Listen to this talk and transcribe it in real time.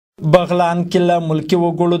بغلان کې له ملکي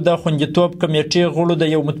وګړو د خوندیتوب کمیټې غړو د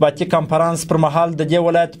یو مطبوعاتي کنفرانس پر مهال د دې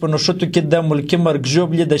ولایت په نښتو کې د ملکي مرګ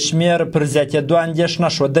ژوبلې د شمېر پر زیاتېدو اندېښنه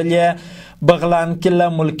ښودلې. بغلان کې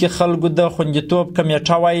له ملکي خلکو د خوندیتوب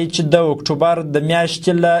کمیټه وایي چې د اکتوبر د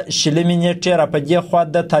میاشتې له 20 نیټې راپدې خوا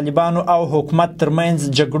د طالبانو او حکومت ترمنځ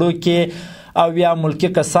جګړو کې او یا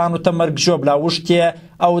ملکي کسانو ته مرګ ژوبله اوښتې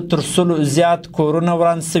او تر 100 زیات کورونه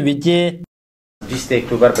وران سوي دي. 20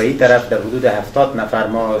 اکتبر به این طرف در حدود 70 نفر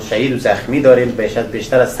ما شهید و زخمی داریم.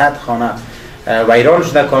 بیشتر از 100 خانه ویران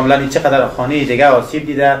شده کاملا. چقدر خانه دیگه آسیب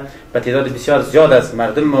دیده و تعداد بسیار زیاد از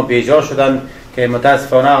مردم ما بیجا شدن که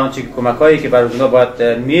متاسفانه آنچه کمکایی که بر اونها باید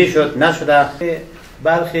میشد نشده.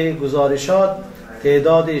 برخی گزارشات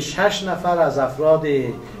تعداد 6 نفر از افراد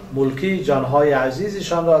ملکی جانهای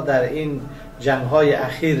عزیزشان را در این جنگ‌های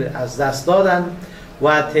اخیر از دست دادند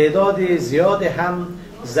و تعداد زیاد هم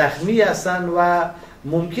زخمی هستند و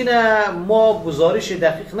ممکنه ما گزارش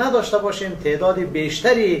دقیق نداشته باشیم تعداد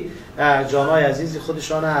بیشتری جانهای عزیز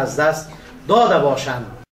خودشان از دست داده باشند.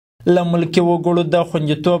 له ملکي وګړو د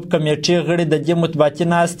خوندیتوب کمیټې غړي د دې مطبوعاتي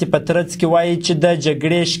ناستې په ترڅ کې وایي چې د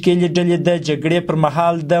جګړې ښکېلې ډلې د جګړې پر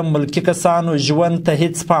مهال د ملکي کسانو ژوند ته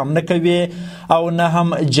هیڅ پام نه کوي او نه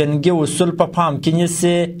هم جنگي اصول په پام کې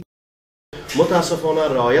نیسي. متاسفانه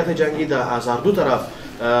رعایت جنگی از هر دو طرف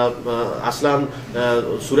اصلا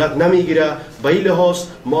صورت نمیگیره. به این لحاظ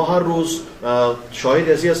ما هر روز شاهد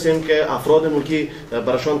ازی هستیم که افراد ملکی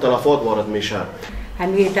برشان تلفات وارد میشه.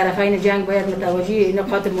 همه طرفین جنگ باید متوجه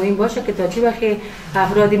نقاط مهم باشه که تا چه وقت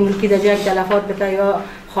افراد ملکی در جنگ تلفات بده یا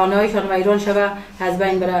خانه‌هایشان ویران شوه از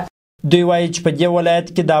بین بره. دوی وایي چې په دې ولایت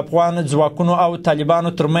کې د افغان ځواکونو او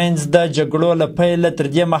طالبانو ترمنځ د جګړو له پیله تر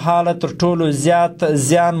دې مهاله تر ټولو زیات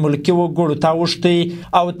زیان ملکي وګړو ته اوښتی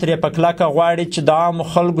او ترې په کلکه غواړي چې د عامو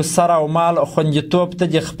خلکو سر او مال خوندیتوب ته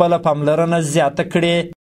د خپله پاملرنه زیاته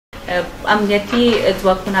کړي. امنیتي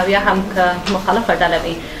ځواکونه یا هم که مخالفه ډله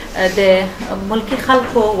وي د ملکي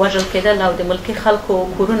خلکو وژل کېدل او د ملکي خلکو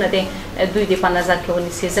کورونه دي دوی دې په نظر کې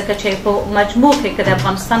ونیسي ځکه چې په مجموع کې که د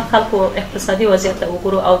افغانستان خلکو اقتصادي وضعیت ته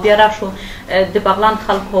وګورو او بیا راشو د بغلان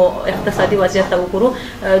خلکو اقتصادي وضعیت ته وګورو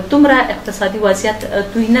دومره اقتصادي وضعیت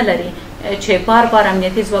دوی نه لري چې بار بار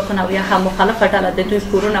امنیتي ځواکونه او یا هم مخالفه ډله د دوی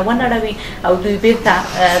کورونه ونړوي او دوی بیرته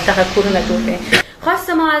دغه کورونه جوړ کړي. خواست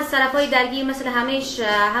ما از طرف‌های درگیر مثل همیش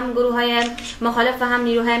هم گروه‌های مخالف و هم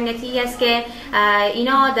نیروهای امنیتی است که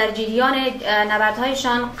اینا در جریان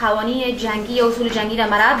نبردهایشان قوانین جنگی یا اصول جنگی را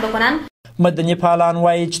مراعات بکنن. مدني فعالان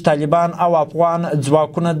وایي چې طالبان او افغان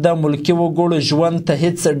ځواکونه د ملکي وګړو ژوند ته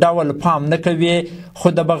هیڅ ډول پام نه کوي.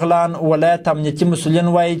 خو د بغلان ولایت امنیتي مسؤلین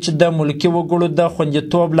وایي چې د ملکي وګړو د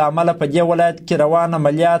خوندیتوب له امله په دې ولایت کې روان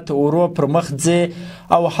عملیات ورو پر مخ ځي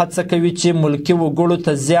او هڅه کوي چې ملکي وګړو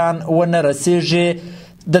ته زیان ونه رسیږي.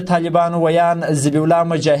 د طالبانو ویان ژوبله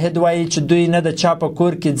مجاهد وایي چې دوی نه د چا په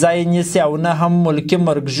کور کې ځای نیسي او نه هم ملکي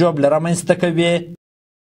مرګ ژوبله رامنځته کوي.